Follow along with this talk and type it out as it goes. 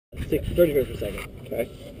30 frames per second. Okay.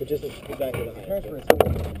 But just exactly the highest.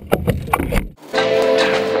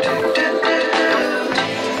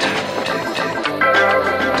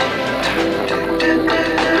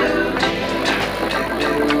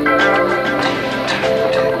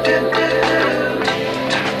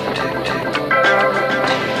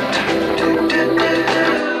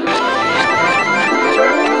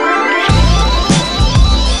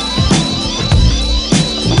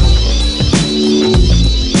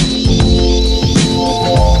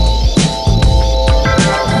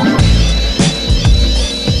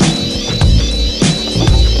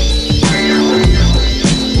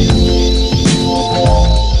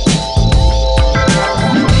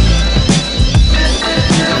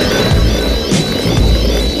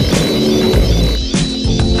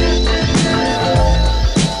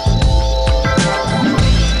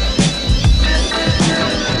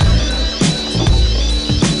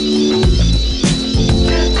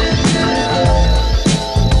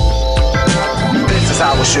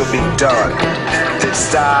 How it should be done. This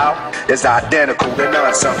style is identical to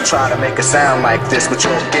none. Some try to make it sound like this, but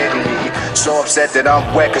you're getting me so upset that I'm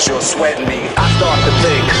wet cause you're sweating me. I start to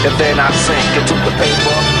think and then I sink into the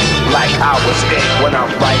paper like I was ink. When I'm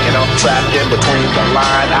writing, I'm trapped in between the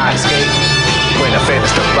line. I escape when I finish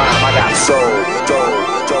the rhyme. I got soul.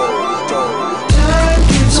 Time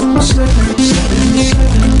keeps on slipping into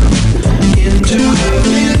the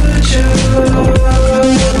future.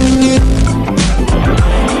 Slipping into the future.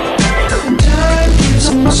 Time keeps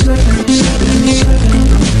on slipping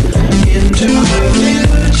into the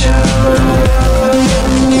future.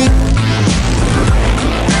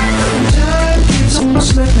 Time keeps on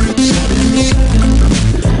slipping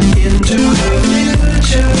into the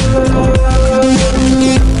future.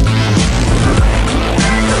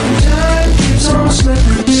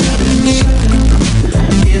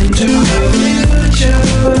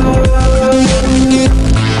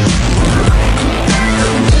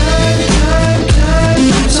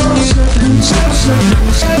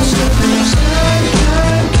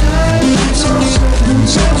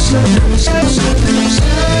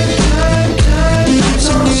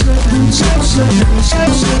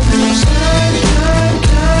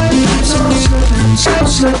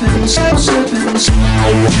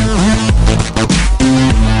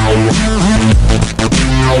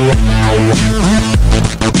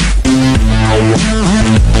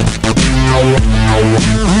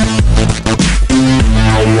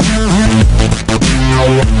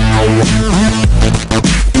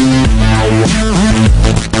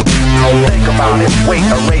 Think about it, wait,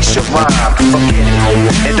 erase your rhyme. Forget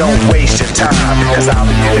it, and don't waste your time. Cause I'll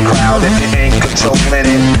be in the crowd if you ain't controlling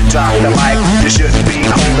it. Drop the mic, you shouldn't be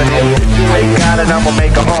holding it. If you ain't got it, I'ma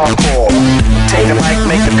make an encore. Take the mic,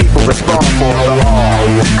 make the people respond for the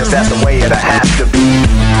all. Cause that's the way it'll have to be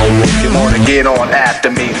if you wanna get on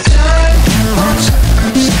after me.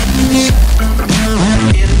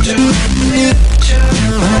 Into the future.